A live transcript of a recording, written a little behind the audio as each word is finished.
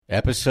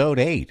Episode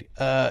 8.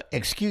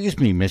 Excuse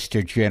me,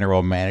 Mr.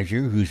 General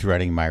Manager, who's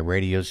running my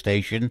radio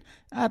station.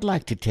 I'd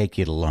like to take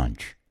you to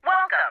lunch.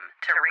 Welcome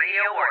to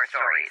Radio War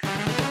Stories.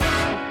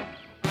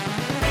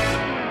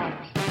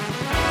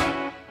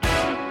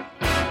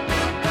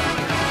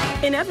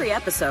 In every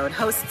episode,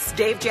 hosts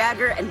Dave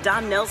Jagger and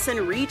Don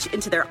Nelson reach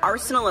into their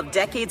arsenal of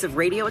decades of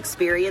radio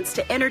experience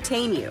to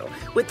entertain you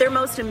with their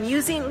most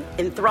amusing,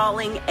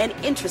 enthralling, and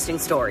interesting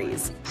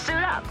stories. Suit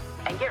up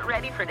and get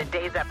ready for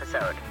today's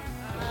episode.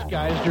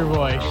 Guys, your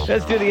voice.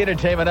 Let's do the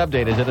entertainment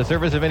update. Is it the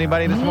service of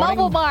anybody this morning?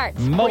 Mobile Mart.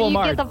 Where you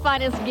get the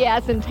finest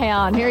gas in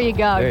town. Here you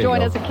go.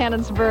 Join us at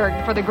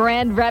Cannonsburg for the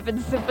Grand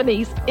Rapids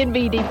Symphony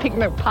NBD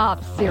Picnic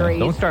Pop Series.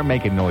 Don't start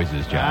making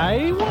noises,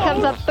 John.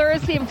 Comes up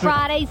Thursday and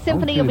Friday.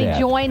 Symphony will be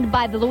joined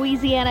by the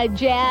Louisiana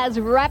Jazz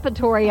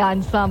Repertory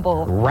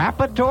Ensemble.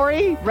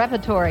 Repertory?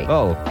 Repertory.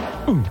 Oh.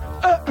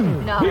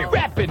 No. We're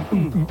rapping.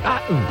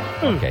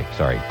 Okay,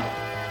 sorry.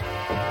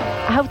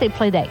 I hope they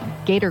play that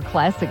Gator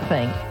Classic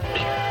thing.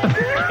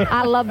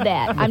 I love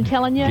that. I'm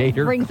telling you, it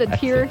brings a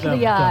tear to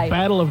the eye. The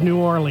Battle of New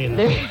Orleans.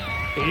 In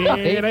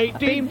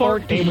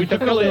 1814, we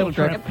took a little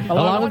trip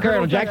along with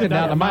Colonel Jackson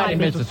down the mighty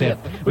Mississippi.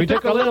 We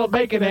took a little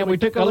bacon and we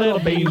took a little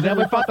beans, and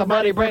we fought the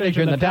mighty British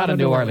in the town of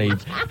New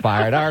Orleans.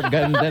 Fired our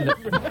guns and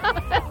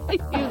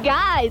You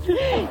guys,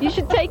 you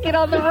should take it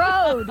on the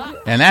road.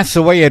 And that's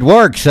the way it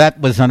works. That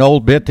was an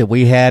old bit that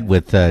we had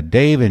with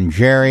Dave and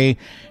Jerry,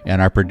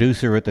 and our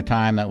producer at the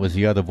time, that was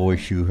the other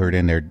voice you heard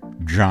in there,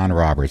 John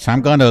Roberts.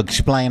 I'm going to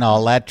explain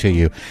all that to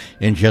you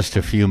in just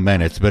a few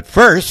minutes. But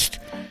first,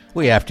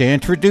 we have to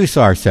introduce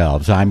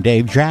ourselves. I'm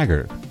Dave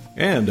Jagger.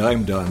 And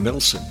I'm Don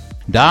Nelson.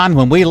 Don,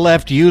 when we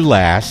left you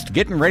last,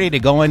 getting ready to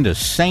go into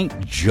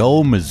St.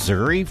 Joe,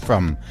 Missouri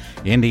from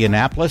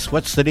Indianapolis,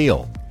 what's the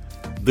deal?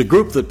 The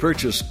group that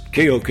purchased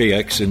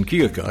KOKX in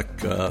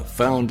Keokuk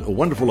found a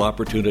wonderful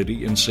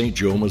opportunity in St.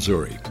 Joe,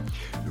 Missouri.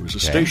 There was a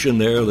station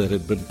there that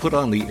had been put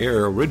on the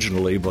air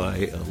originally by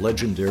a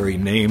legendary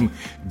name,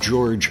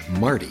 George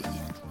Marty.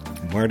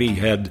 Marty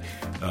had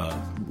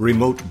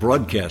remote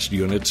broadcast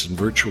units in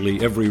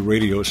virtually every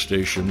radio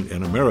station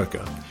in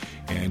America.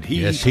 And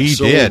he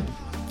did.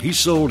 He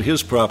sold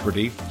his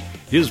property,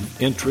 his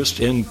interest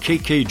in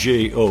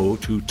KKJO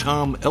to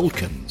Tom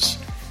Elkins,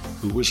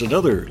 who was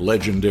another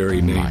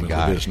legendary name in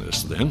the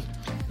business then.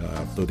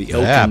 The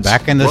Elkins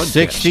back in the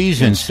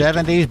 60s and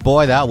 70s,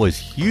 boy, that was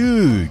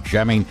huge.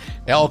 I mean,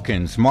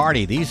 Elkins,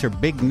 Marty, these are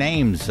big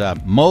names.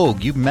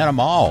 Moog, you've met them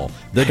all,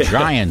 the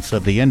giants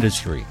of the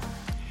industry.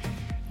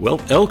 Well,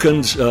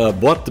 Elkins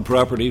bought the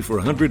property for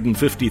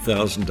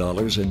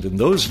 $150,000, and in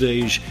those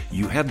days,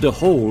 you had to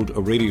hold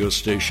a radio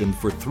station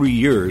for 3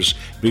 years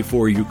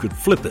before you could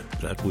flip it.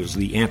 That was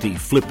the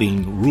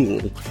anti-flipping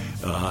rule.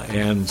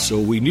 And so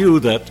we knew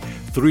that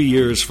 3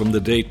 years from the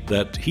date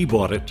that he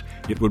bought it,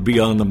 it would be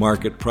on the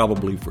market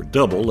probably for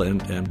double,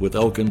 and with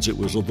Elkins it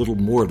was a little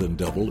more than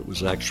double. It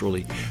was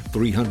actually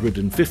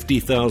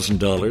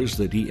 $350,000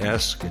 that he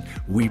asked, and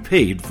we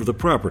paid for the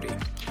property.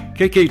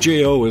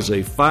 KKJO is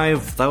a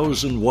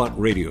 5,000-watt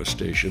radio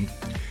station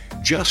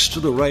just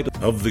to the right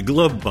of the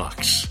glove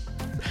box.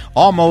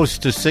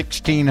 Almost to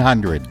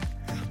 1,600.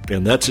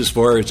 And that's as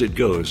far as it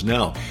goes.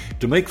 Now,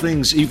 to make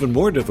things even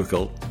more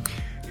difficult,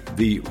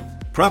 the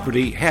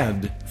property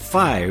had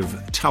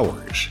 5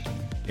 towers,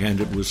 and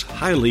it was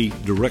highly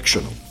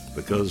directional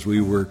because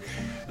we were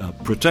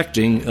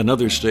protecting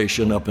another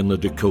station up in the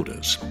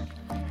Dakotas.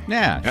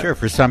 Yeah, sure.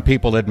 For some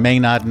people that may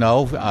not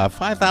know,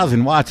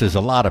 5,000 watts is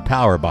a lot of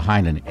power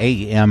behind an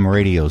AM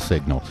radio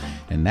signal,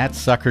 and that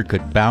sucker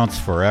could bounce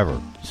forever.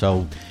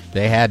 So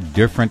they had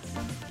different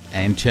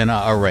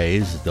antenna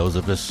arrays, those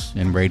of us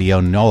in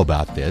radio know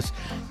about this,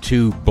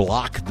 to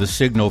block the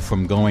signal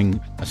from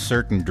going a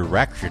certain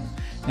direction.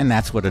 And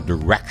that's what a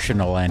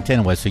directional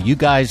antenna was. So you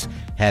guys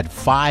had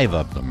 5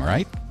 of them,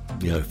 right?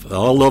 Yeah,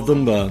 all of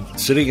them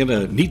sitting in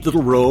a neat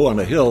little row on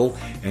a hill.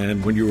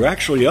 And when you were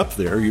actually up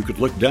there, you could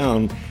look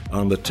down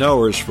on the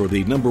towers for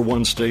the number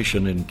 1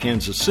 station in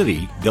Kansas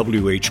City,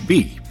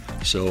 WHB.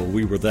 So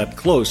we were that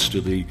close to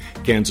the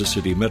Kansas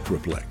City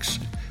Metroplex.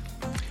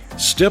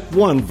 Step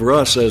 1 for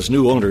us as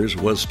new owners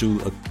was to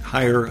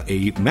hire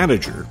a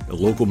manager, a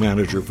local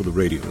manager for the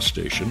radio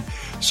station.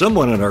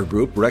 Someone in our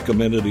group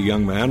recommended a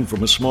young man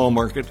from a small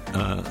market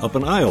up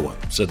in Iowa,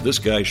 said this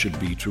guy should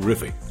be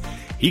terrific.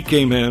 He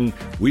came in,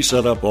 we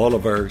set up all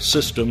of our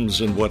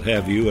systems and what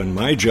have you, and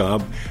my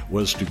job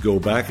was to go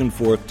back and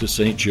forth to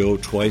St. Joe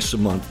twice a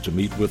month to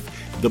meet with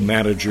the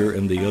manager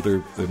and the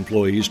other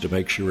employees to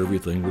make sure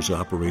everything was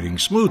operating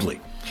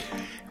smoothly.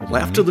 Well,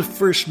 after the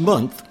first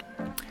month,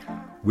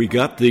 we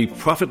got the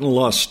profit and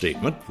loss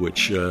statement,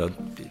 which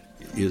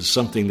is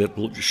something that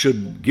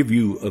should give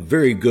you a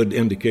very good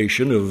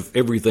indication of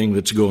everything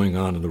that's going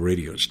on in the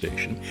radio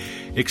station.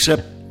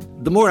 Except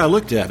the more I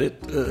looked at it,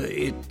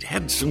 it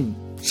had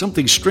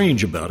something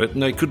strange about it,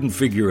 and I couldn't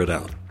figure it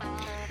out.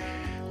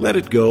 Let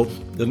it go.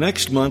 The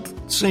next month,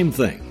 same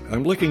thing.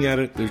 I'm looking at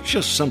it, there's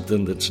just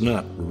something that's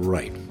not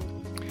right.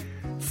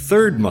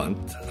 Third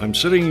month, I'm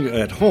sitting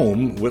at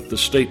home with the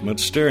statement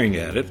staring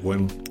at it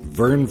when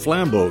Vern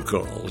Flambeau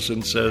calls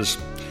and says,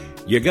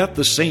 you got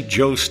the St.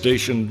 Joe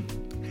station?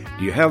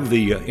 Do you have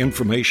the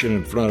information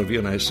in front of you?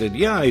 And I said,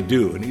 yeah, I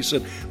do. And he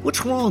said,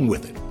 what's wrong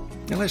with it?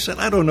 And I said,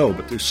 I don't know,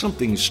 but there's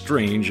something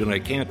strange and I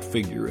can't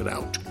figure it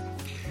out.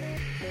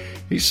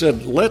 He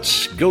said,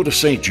 let's go to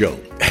St. Joe.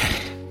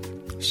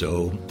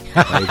 So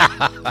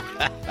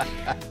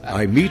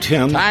I meet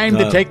him. Time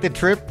to take the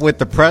trip with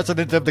the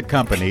president of the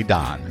company,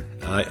 Don.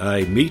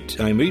 I meet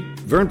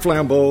Vern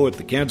Flambeau at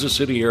the Kansas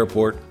City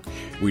airport.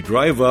 We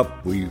drive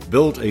up. We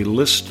built a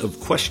list of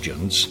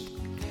questions.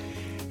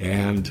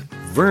 And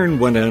Vern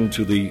went in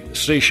to the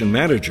station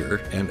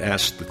manager and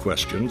asked the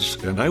questions.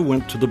 And I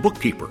went to the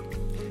bookkeeper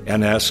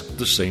and asked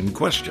the same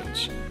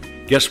questions.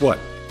 Guess what?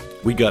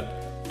 We got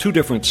 2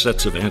 different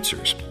sets of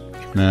answers.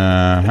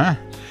 Uh-huh.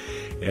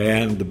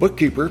 And the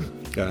bookkeeper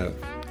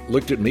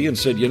looked at me and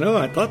said,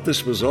 I thought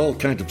this was all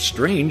kind of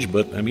strange,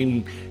 but,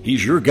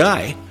 he's your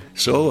guy,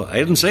 so I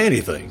didn't say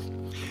anything.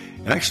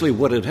 Actually,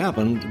 what had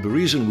happened, the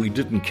reason we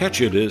didn't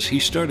catch it is he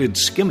started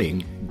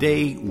skimming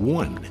day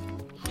 1.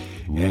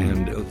 Ooh.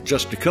 And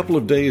just a couple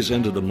of days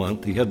into the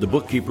month, he had the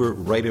bookkeeper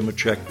write him a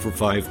check for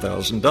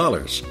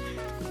 $5,000.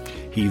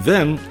 He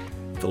then,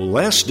 the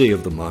last day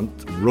of the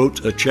month,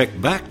 wrote a check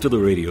back to the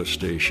radio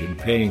station,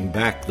 paying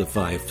back the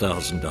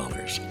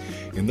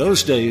 $5,000. In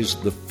those days,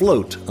 the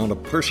float on a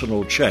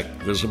personal check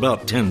was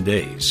about 10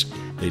 days.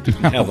 They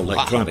didn't have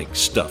electronic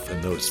stuff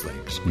in those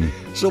things.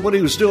 So what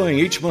he was doing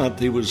each month,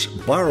 he was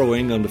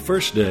borrowing on the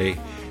first day,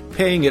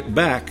 paying it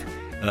back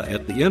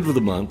at the end of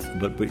the month,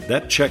 but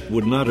that check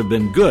would not have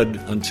been good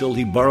until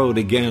he borrowed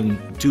again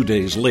 2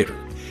 days later.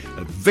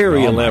 A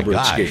very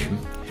elaborate scheme.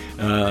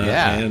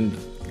 And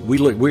we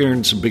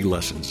learned some big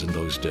lessons in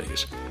those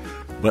days.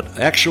 But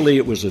actually,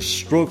 it was a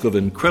stroke of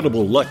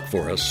incredible luck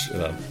for us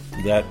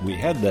that we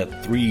had that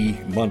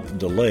 3-month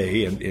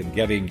delay in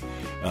getting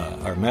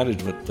our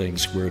management thing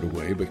squared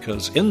away,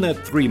 because in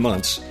that 3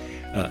 months,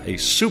 a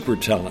super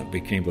talent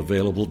became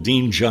available,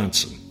 Dean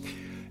Johnson.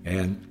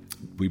 And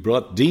we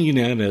brought Dean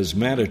in as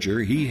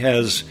manager. He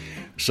has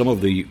some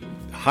of the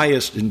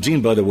highest, and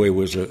Dean, by the way,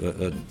 was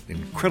an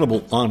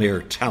incredible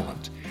on-air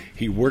talent.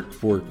 He worked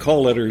for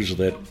call letters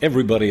that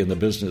everybody in the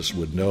business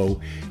would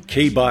know: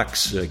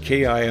 K-Box,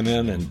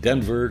 KIMN in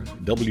Denver,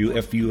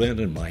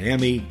 WFUN in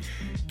Miami,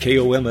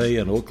 KOMA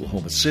in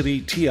Oklahoma City,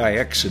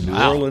 TIX in New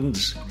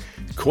Orleans,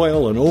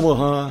 Coil in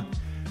Omaha,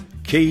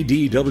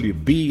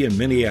 KDWB in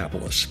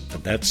Minneapolis.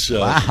 That's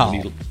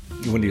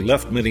when he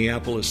left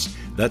Minneapolis,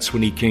 that's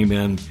when he came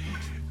in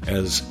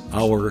as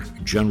our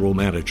general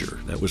manager.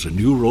 That was a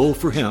new role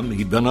for him.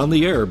 He'd been on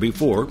the air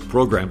before,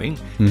 programming,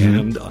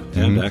 and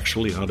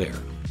actually on air.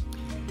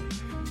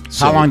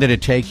 So, how long did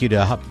it take you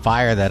to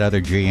fire that other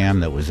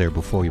GM that was there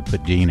before you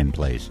put Dean in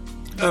place?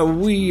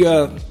 We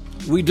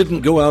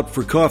didn't go out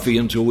for coffee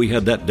until we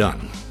had that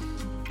done.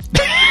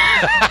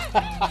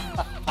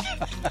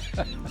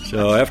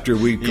 So after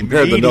we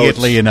compared the notes...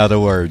 Immediately, in other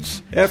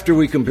words. After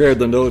we compared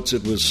the notes,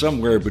 it was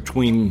somewhere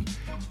between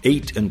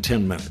 8 and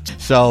 10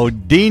 minutes. So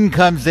Dean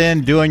comes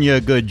in doing you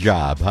a good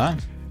job, huh?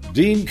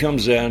 Dean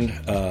comes in.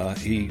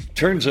 He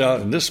turns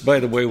out, and this, by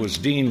the way, was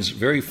Dean's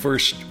very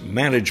first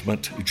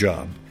management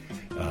job.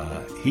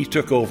 He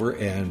took over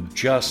and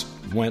just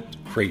went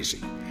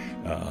crazy.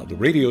 The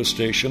radio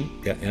station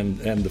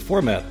and the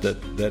format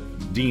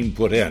that Dean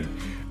put in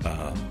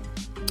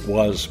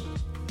was,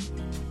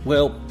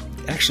 well,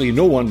 actually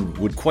no one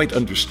would quite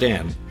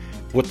understand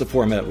what the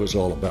format was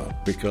all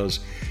about, because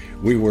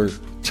we were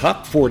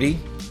top 40,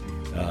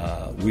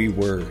 we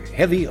were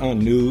heavy on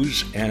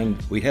news,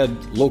 and we had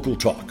local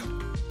talk.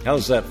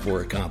 How's that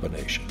for a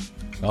combination?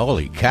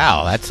 Holy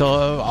cow, that's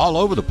all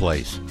over the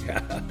place.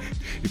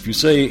 If you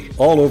say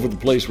all over the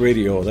place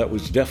radio, that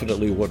was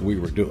definitely what we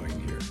were doing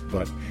here.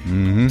 But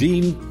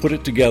Dean put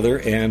it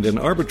together, and in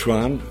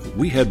Arbitron,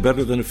 we had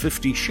better than a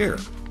 50 share.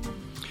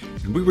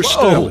 And we were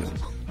styling.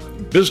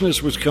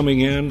 Business was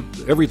coming in.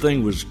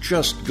 Everything was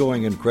just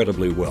going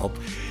incredibly well.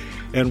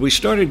 And we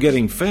started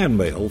getting fan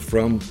mail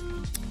from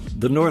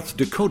the North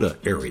Dakota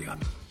area.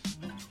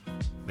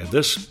 And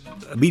this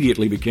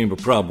immediately became a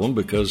problem,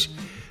 because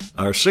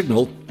our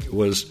signal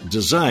was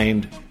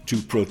designed to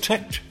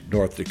protect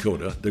North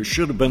Dakota. There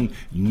should have been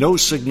no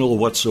signal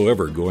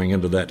whatsoever going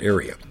into that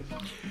area.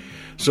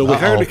 So we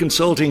hired a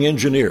consulting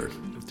engineer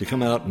to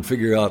come out and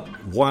figure out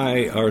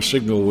why our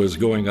signal was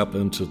going up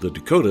into the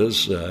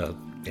Dakotas,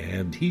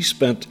 and he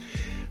spent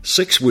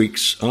 6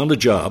 weeks on the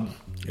job,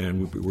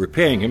 and we were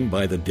paying him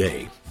by the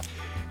day.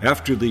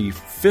 After the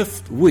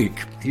 5th week,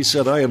 he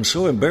said, I am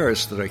so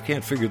embarrassed that I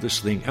can't figure this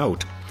thing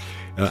out.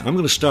 I'm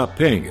going to stop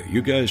paying you.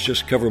 You guys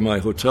just cover my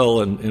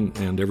hotel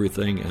and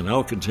everything, and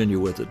I'll continue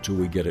with it till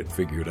we get it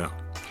figured out.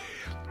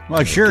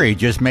 Well, sure, he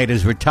just made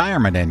his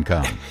retirement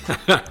income.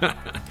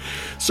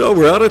 So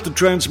we're out at the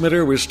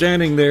transmitter. We're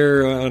standing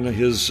there on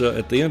his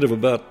at the end of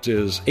about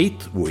his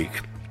 8th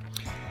week,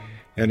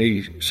 and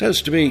he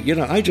says to me,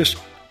 I just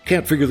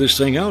can't figure this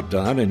thing out,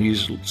 Don. And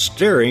he's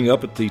staring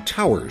up at the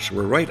towers.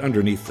 We're right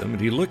underneath them,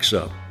 and he looks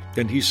up,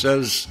 and he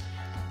says,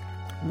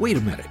 wait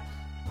a minute.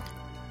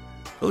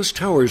 Those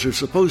towers are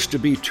supposed to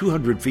be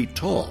 200 feet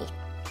tall,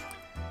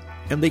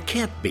 and they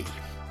can't be.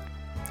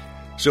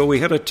 So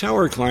we had a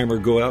tower climber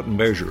go out and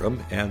measure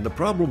them, and the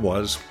problem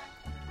was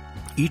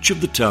each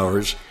of the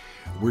towers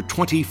were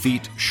 20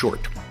 feet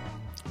short.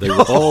 They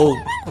were all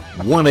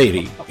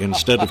 180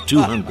 instead of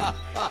 200.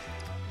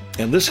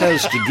 And this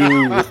has to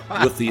do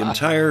with the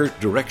entire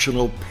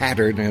directional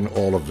pattern and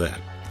all of that.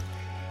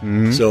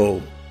 Mm-hmm.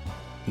 So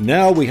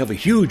now we have a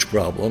huge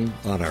problem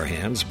on our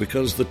hands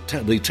because the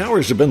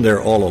towers have been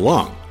there all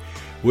along,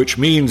 which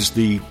means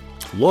the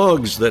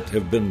logs that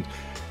have been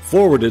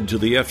forwarded to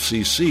the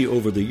FCC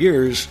over the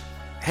years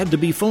had to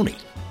be phony.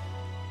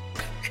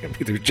 I mean,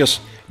 there's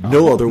just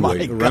no other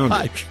way around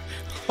it.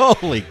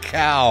 Holy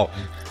cow.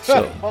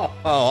 So,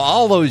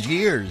 all those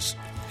years.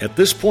 At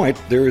this point,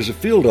 there is a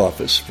field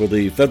office for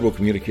the Federal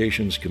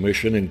Communications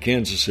Commission in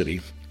Kansas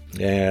City,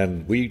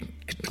 and we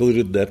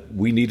concluded that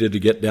we needed to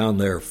get down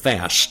there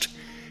fast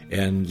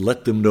and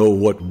let them know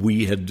what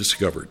we had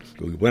discovered.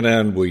 We went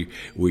on, we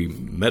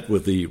met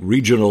with the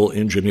regional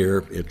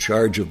engineer in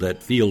charge of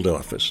that field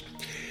office,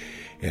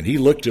 and he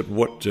looked at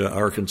what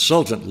our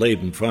consultant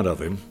laid in front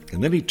of him,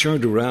 and then he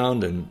turned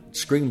around and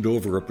screamed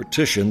over a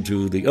petition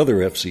to the other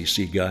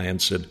FCC guy and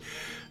said,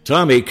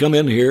 "Tommy, come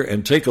in here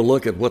and take a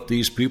look at what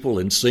these people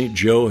in St.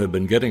 Joe have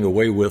been getting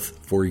away with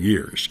for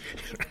years."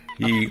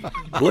 He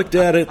looked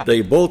at it,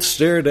 they both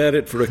stared at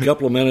it for a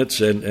couple of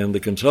minutes, and the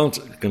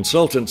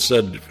consultant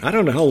said, "I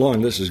don't know how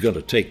long this is going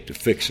to take to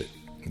fix it."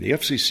 The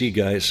FCC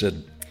guy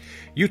said,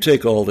 "You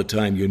take all the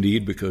time you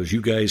need because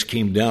you guys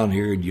came down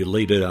here and you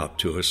laid it out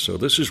to us, so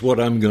this is what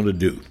I'm going to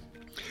do.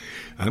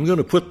 I'm going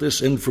to put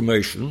this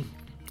information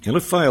in a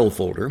file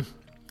folder,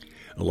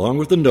 along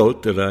with a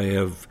note that I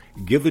have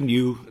given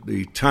you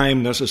the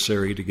time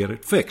necessary to get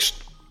it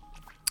fixed.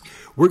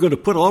 We're going to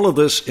put all of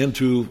this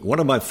into one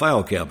of my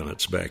file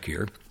cabinets back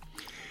here,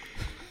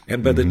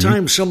 and by the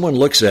time someone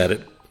looks at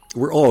it,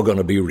 we're all going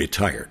to be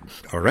retired,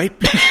 all right?"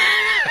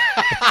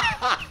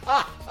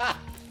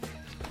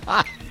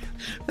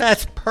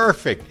 That's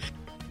perfect.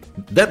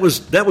 That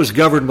was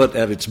government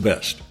at its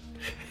best.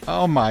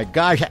 Oh, my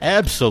gosh,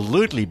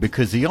 absolutely,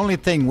 because the only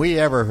thing we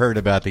ever heard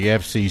about the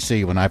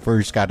FCC when I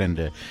first got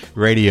into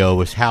radio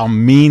was how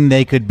mean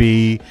they could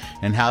be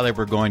and how they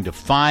were going to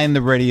find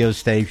the radio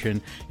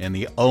station, and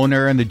the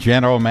owner and the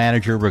general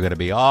manager were going to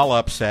be all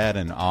upset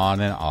and on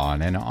and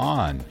on and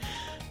on.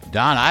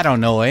 Don, I don't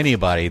know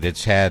anybody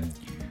that's had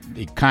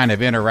the kind of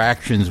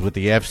interactions with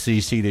the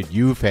FCC that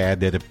you've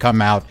had that have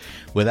come out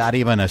without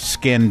even a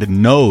skinned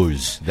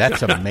nose.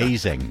 That's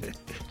amazing.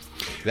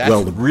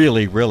 That's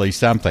really, really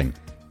something.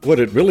 What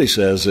it really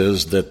says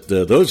is that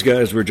those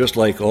guys were just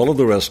like all of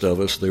the rest of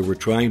us. They were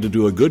trying to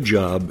do a good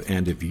job,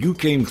 and if you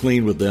came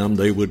clean with them,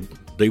 they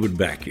would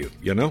back you,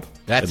 you know?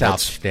 That's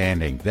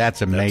outstanding.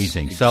 That's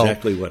amazing. That's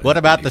exactly what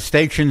about the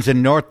stations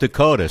in North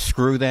Dakota?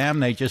 Screw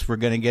them. They just were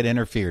going to get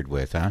interfered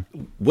with, huh?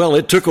 Well,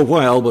 it took a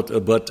while, but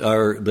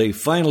they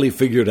finally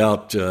figured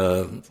out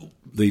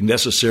the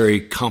necessary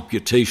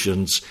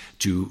computations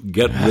to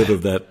get rid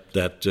of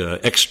that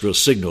extra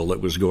signal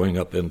that was going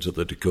up into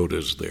the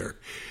Dakotas there.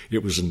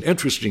 It was an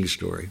interesting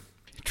story.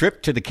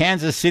 Trip to the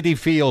Kansas City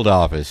field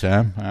office,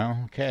 huh?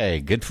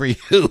 Okay, good for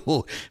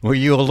you. Were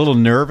you a little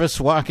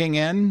nervous walking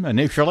in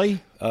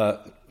initially?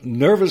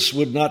 Nervous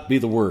would not be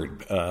the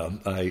word.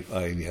 I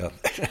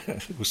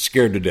was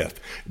scared to death,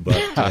 but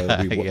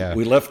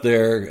we left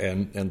there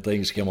and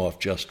things came off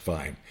just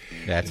fine.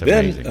 That's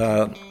amazing.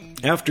 Then,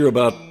 after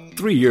about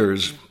 3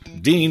 years,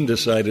 Dean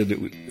decided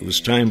it was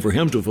time for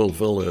him to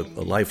fulfill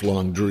a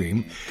lifelong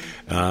dream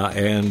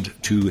and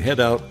to head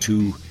out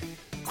to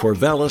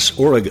Corvallis,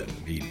 Oregon.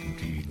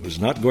 He was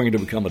not going to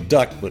become a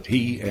duck, but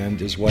he and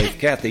his wife,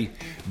 Kathy,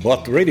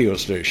 bought the radio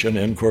station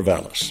in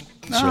Corvallis.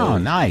 So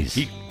nice.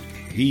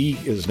 He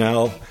is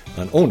now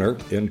an owner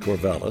in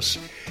Corvallis,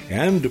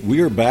 and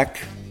we are back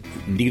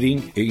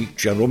needing a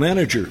general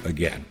manager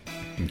again.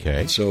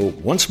 Okay. So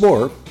once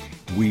more,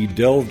 we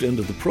delved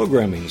into the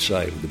programming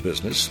side of the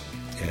business,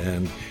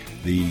 and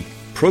the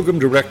program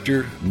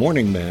director,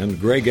 morning man,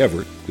 Greg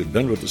Everett, who'd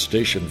been with the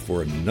station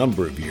for a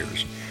number of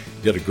years,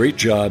 did a great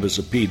job as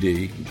a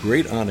PD,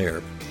 great on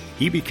air.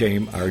 He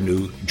became our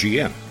new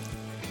GM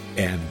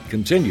and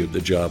continued the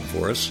job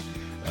for us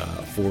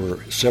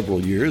for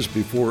several years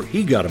before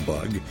he got a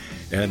bug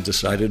and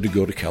decided to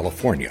go to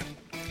California.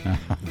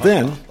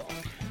 Then,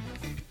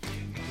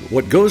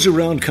 what goes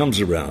around comes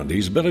around.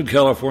 He's been in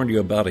California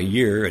about a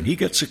year, and he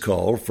gets a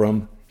call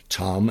from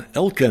Tom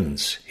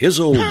Elkins, his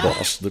old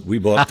boss that we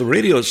bought the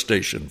radio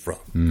station from.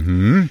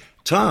 Mm-hmm.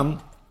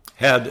 Tom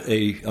had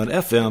an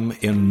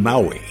FM in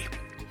Maui.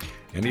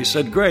 And he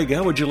said, "Greg,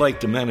 how would you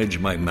like to manage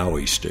my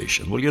Maui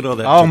station?" Well, you know,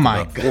 that took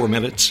about 4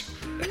 minutes.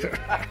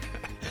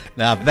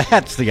 Now,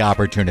 that's the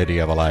opportunity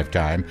of a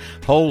lifetime.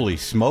 Holy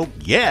smoke,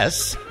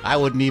 yes. I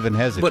wouldn't even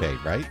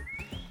hesitate, right?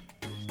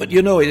 But,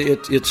 you know,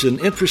 it's an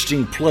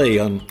interesting play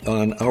on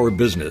our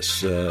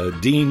business.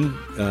 Dean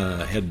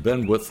had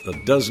been with a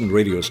dozen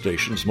radio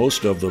stations,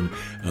 most of them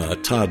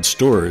Todd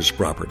Storrs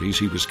properties.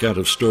 He was kind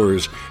of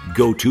Storrs'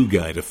 go-to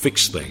guy to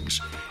fix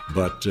things.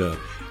 But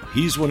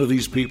He's one of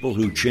these people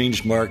who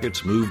changed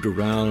markets, moved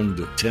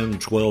around 10,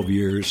 12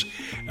 years,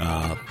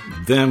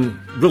 then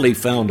really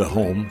found a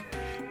home,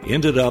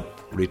 ended up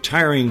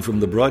retiring from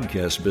the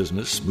broadcast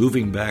business,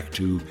 moving back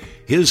to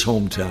his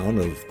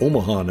hometown of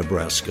Omaha,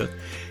 Nebraska,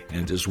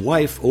 and his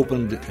wife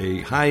opened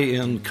a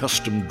high-end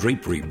custom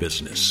drapery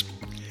business.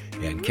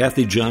 And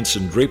Kathy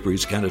Johnson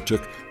Draperies kind of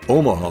took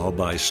Omaha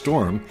by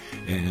storm,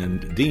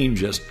 and Dean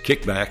just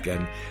kicked back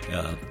and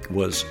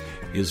was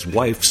his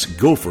wife's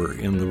gopher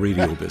in the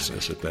radio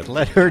business at that point.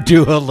 Let her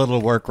do a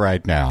little work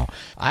right now.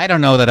 I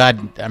don't know that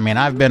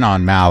I've been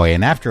on Maui,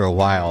 and after a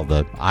while,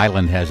 the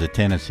island has a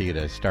tendency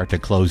to start to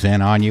close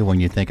in on you when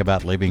you think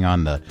about living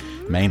on the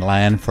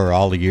mainland for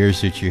all the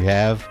years that you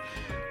have.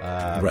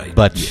 Right.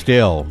 But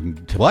still,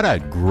 what a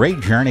great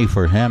journey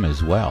for him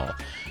as well.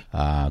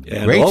 And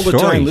great all the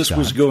time stories, this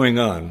was going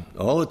on,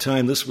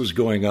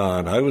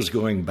 I was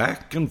going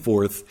back and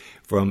forth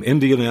from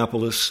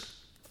Indianapolis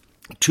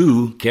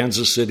to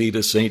Kansas City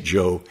to St.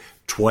 Joe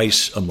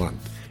twice a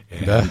month.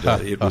 And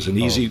it was an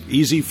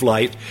easy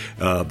flight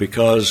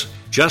because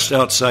just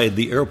outside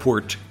the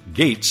airport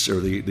gates, or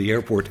the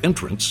airport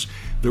entrance,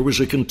 there was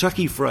a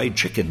Kentucky Fried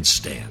Chicken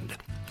stand.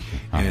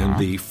 And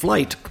the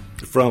flight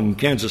from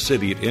Kansas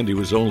City to Indy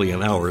was only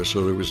an hour,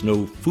 so there was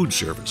no food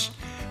service.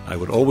 I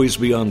would always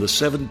be on the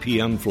 7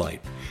 p.m.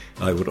 flight.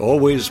 I would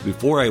always,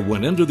 before I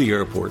went into the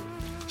airport,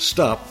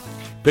 stop,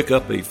 pick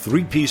up a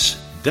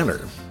 3-piece dinner,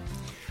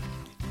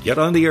 get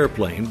on the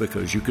airplane,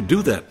 because you could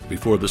do that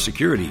before the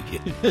security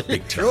hit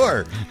big time.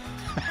 Sure.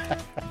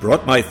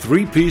 Brought my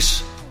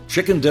 3-piece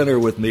chicken dinner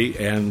with me,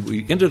 and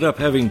we ended up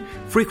having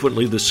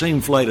frequently the same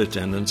flight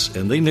attendants,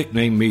 and they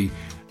nicknamed me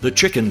the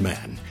Chicken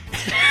Man.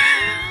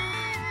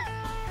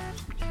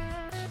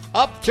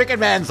 Up, Chicken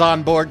Man's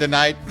on board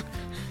tonight.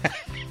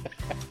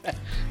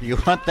 You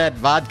want that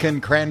vodka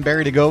and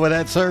cranberry to go with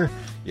that, sir?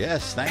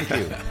 Yes, thank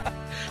you.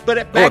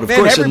 But back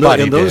then,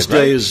 everybody in those did,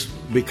 right? days,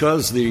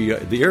 because the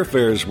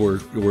airfares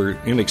were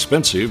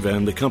inexpensive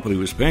and the company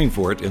was paying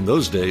for it, in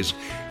those days,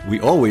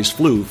 we always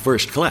flew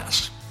first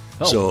class.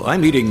 Oh. So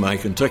I'm eating my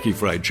Kentucky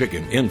Fried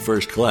Chicken in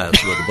first class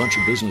with a bunch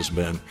of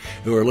businessmen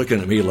who are looking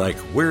at me like,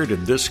 where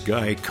did this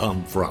guy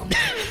come from?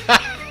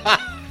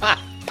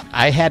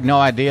 I had no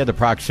idea the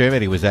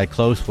proximity was that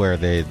close, where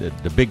the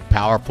big,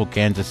 powerful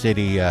Kansas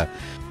City...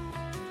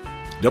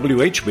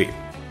 WHB.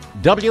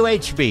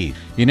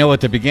 You know,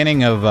 at the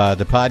beginning of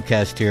the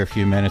podcast here a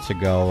few minutes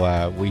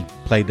ago, we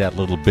played that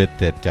little bit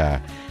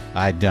that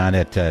I'd done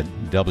at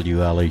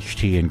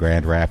WLHT in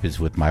Grand Rapids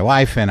with my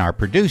wife and our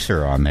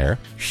producer on there.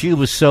 She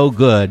was so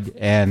good,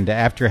 and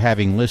after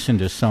having listened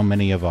to so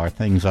many of our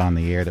things on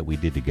the air that we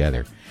did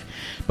together.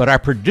 But our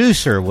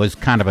producer was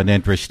kind of an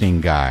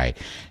interesting guy,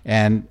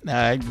 and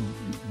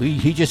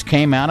he just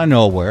came out of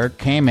nowhere,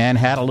 came in,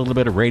 had a little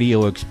bit of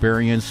radio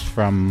experience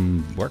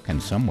from working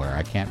somewhere,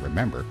 I can't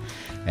remember,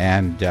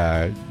 and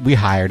we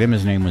hired him.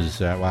 His name was,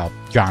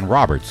 John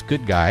Roberts,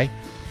 good guy.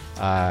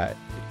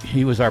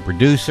 He was our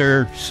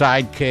producer,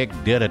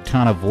 sidekick, did a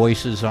ton of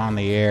voices on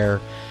the air.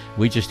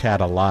 We just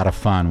had a lot of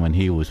fun when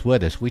he was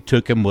with us. We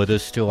took him with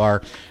us to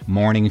our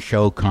morning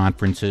show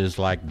conferences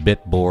like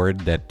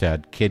Bitboard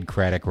that Kid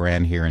Craddock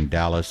ran here in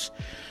Dallas,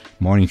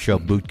 Morning Show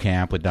Boot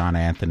Camp with Don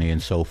Anthony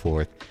and so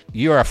forth.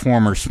 You're a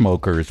former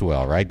smoker as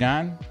well, right,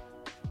 Don?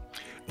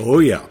 Oh,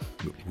 yeah.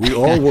 We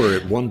all were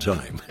at one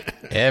time.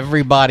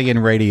 Everybody in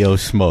radio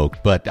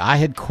smoked, but I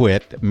had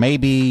quit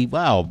maybe,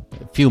 a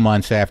few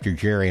months after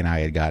Jerry and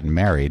I had gotten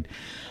married.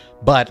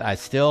 But I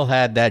still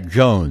had that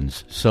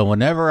Jones. So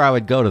whenever I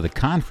would go to the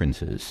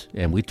conferences,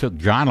 and we took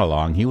John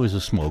along, he was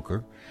a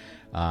smoker,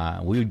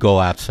 we would go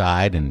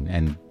outside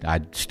and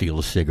I'd steal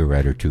a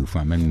cigarette or two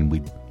from him, and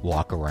we'd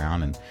walk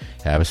around and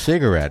have a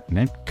cigarette. And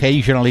then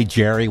occasionally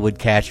Jerry would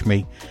catch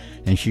me,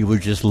 and she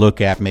would just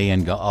look at me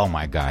and go, "Oh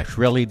my gosh,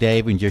 really,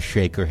 Dave?" and just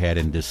shake her head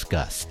in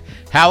disgust.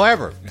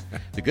 However,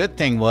 the good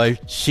thing was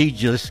she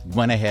just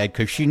went ahead,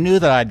 because she knew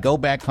that I'd go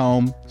back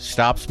home,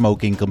 stop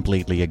smoking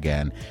completely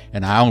again,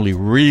 and I only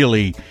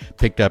really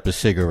picked up a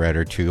cigarette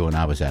or two when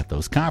I was at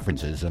those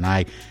conferences. And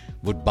I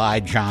would buy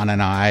John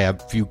and I a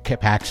few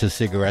packs of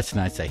cigarettes, and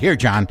I'd say, "Here,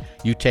 John,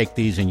 you take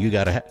these, and you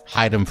got to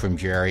hide them from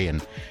Jerry."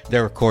 And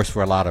there, of course,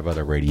 were a lot of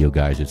other radio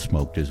guys that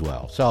smoked as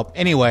well. So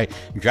anyway,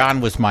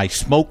 John was my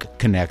smoke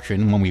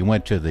connection when we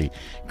went to the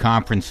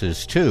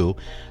conferences too.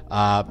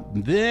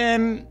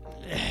 Then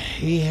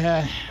he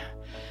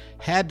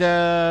had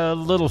a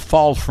little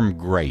fall from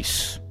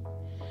grace.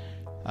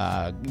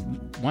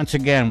 Once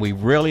again, we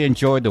really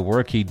enjoyed the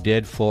work he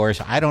did for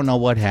us. I don't know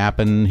what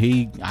happened.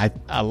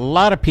 A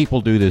lot of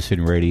people do this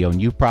in radio,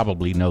 and you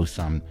probably know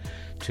some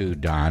too,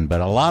 Don,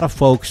 but a lot of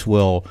folks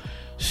will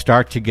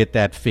start to get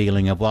that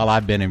feeling of, well,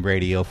 I've been in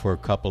radio for a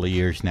couple of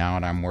years now,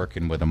 and I'm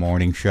working with a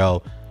morning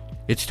show.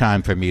 It's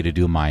time for me to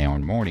do my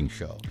own morning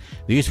show.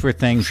 These were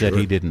things that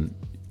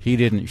he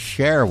didn't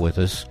share with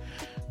us.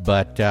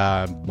 But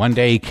one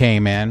day he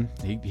came in.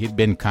 He'd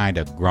been kind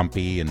of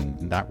grumpy and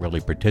not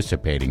really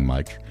participating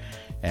much.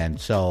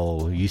 And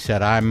so he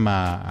said, I'm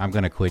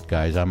going to quit,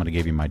 guys. I'm going to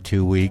give you my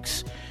 2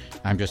 weeks.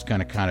 I'm just going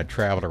to kind of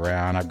travel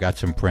around. I've got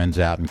some friends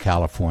out in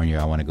California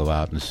I want to go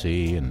out and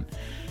see. And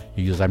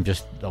he goes, I'm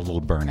just a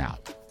little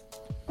burnout.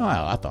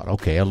 Well, I thought,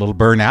 okay, a little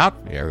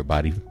burnout.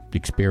 Everybody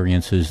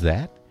experiences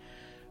that.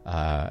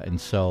 And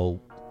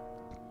so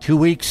 2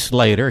 weeks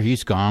later,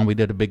 he's gone. We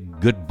did a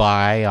big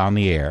goodbye on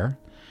the air.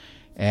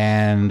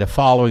 And the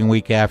following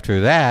week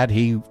after that,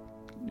 he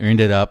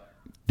ended up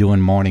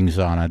doing mornings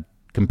on a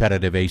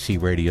competitive AC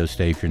radio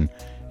station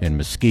in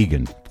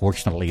Muskegon.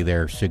 Fortunately,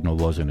 their signal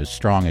wasn't as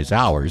strong as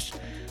ours.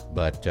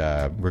 But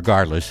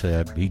regardless,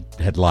 he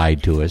had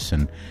lied to us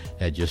and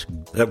had just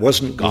It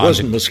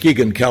wasn't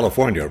Muskegon,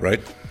 California,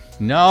 right?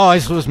 No,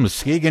 this was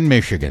Muskegon,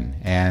 Michigan,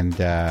 and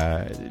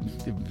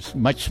it was a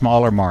much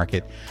smaller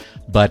market.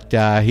 But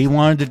he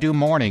wanted to do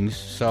mornings,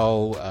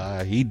 so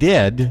he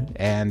did.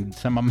 And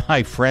some of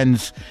my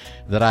friends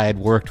that I had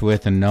worked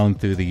with and known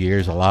through the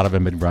years, a lot of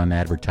them had run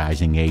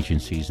advertising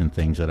agencies and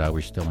things that I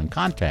was still in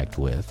contact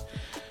with,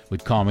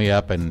 would call me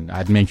up, and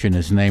I'd mention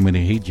his name, and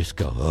he'd just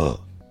go,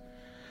 oh.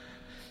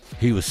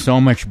 He was so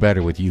much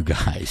better with you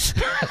guys.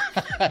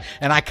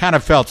 And I kind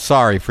of felt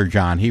sorry for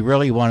John. He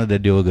really wanted to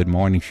do a good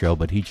morning show,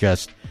 but he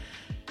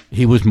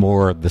was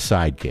more the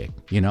sidekick.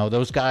 You know,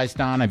 those guys,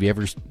 Don, have you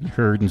ever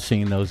heard and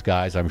seen those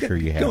guys? I'm sure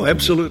you have. No,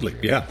 absolutely.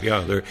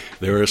 Yeah.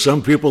 There are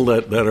some people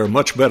that are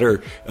much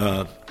better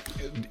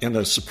in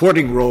a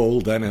supporting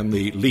role than in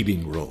the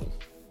leading role.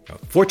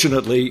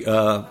 Fortunately,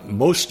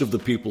 most of the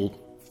people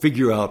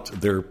figure out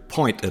their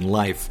point in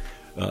life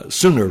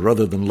sooner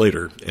rather than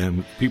later,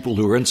 and people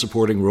who are in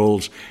supporting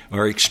roles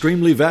are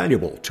extremely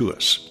valuable to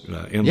us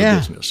in the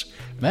business.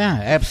 Yeah,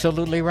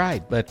 absolutely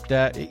right.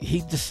 But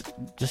he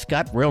just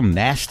got real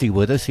nasty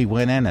with us. He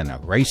went in and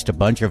erased a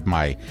bunch of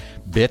my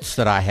bits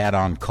that I had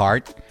on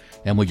cart,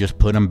 and we just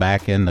put them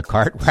back in the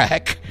cart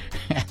rack,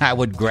 and I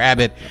would grab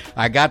it.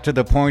 I got to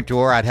the point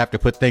where I'd have to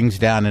put things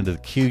down into the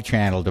Q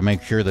channel to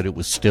make sure that it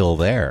was still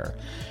there,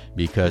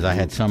 because I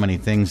had so many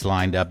things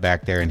lined up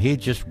back there, and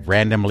he'd just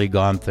randomly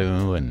gone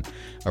through and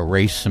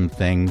erased some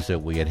things that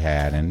we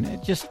had,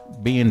 and just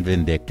being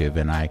vindictive,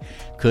 and I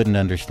couldn't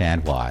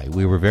understand why.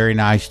 We were very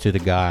nice to the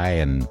guy,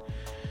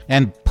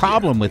 and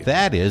problem with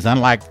that is,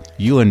 unlike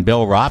you and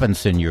Bill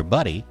Robinson, your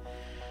buddy,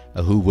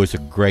 who was a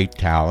great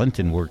talent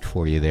and worked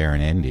for you there in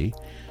Indy,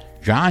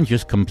 John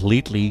just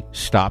completely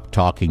stopped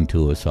talking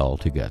to us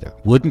altogether.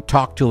 Wouldn't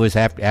talk to us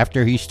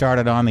after he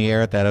started on the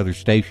air at that other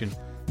station.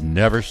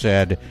 Never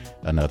said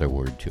another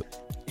word to it.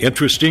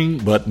 Interesting,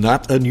 but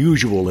not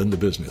unusual in the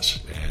business.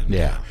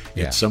 And,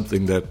 it's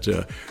something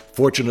that,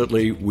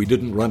 fortunately, we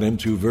didn't run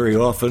into very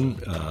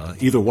often,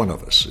 either one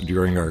of us,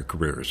 during our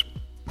careers.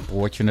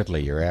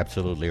 Fortunately, you're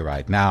absolutely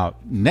right. Now,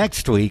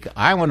 next week,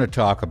 I want to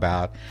talk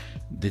about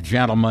the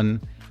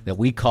gentleman that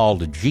we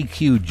called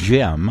GQ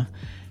Jim,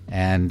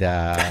 and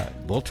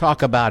we'll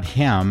talk about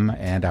him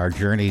and our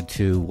journey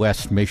to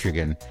West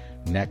Michigan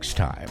next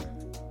time.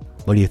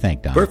 What do you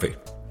think, Don?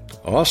 Perfect.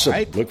 Awesome.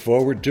 Right? Look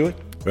forward to it.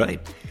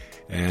 Right.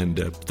 And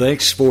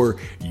thanks for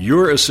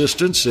your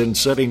assistance in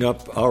setting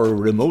up our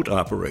remote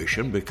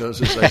operation,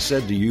 because, as I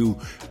said to you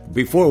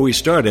before we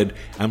started,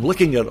 I'm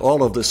looking at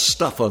all of this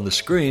stuff on the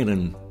screen,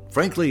 and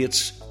frankly,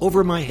 it's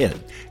over my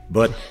head.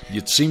 But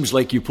it seems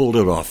like you pulled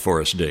it off for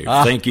us, Dave.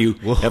 Thank you.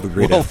 Have a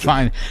great afternoon.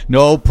 Fine.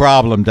 No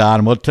problem,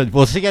 Don.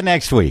 We'll see you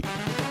next week.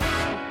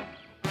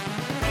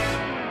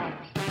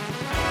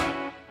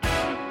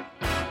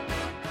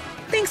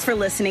 Thanks for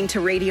listening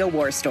to Radio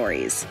War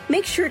Stories.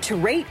 Make sure to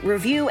rate,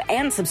 review,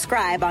 and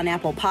subscribe on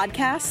Apple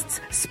Podcasts,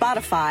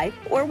 Spotify,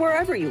 or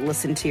wherever you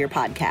listen to your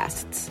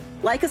podcasts.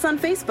 Like us on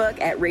Facebook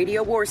at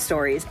Radio War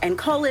Stories, and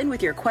call in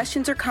with your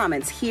questions or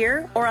comments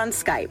here or on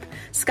Skype.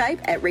 Skype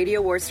at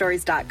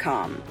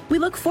RadioWarStories.com. We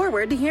look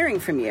forward to hearing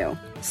from you.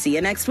 See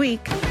you next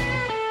week.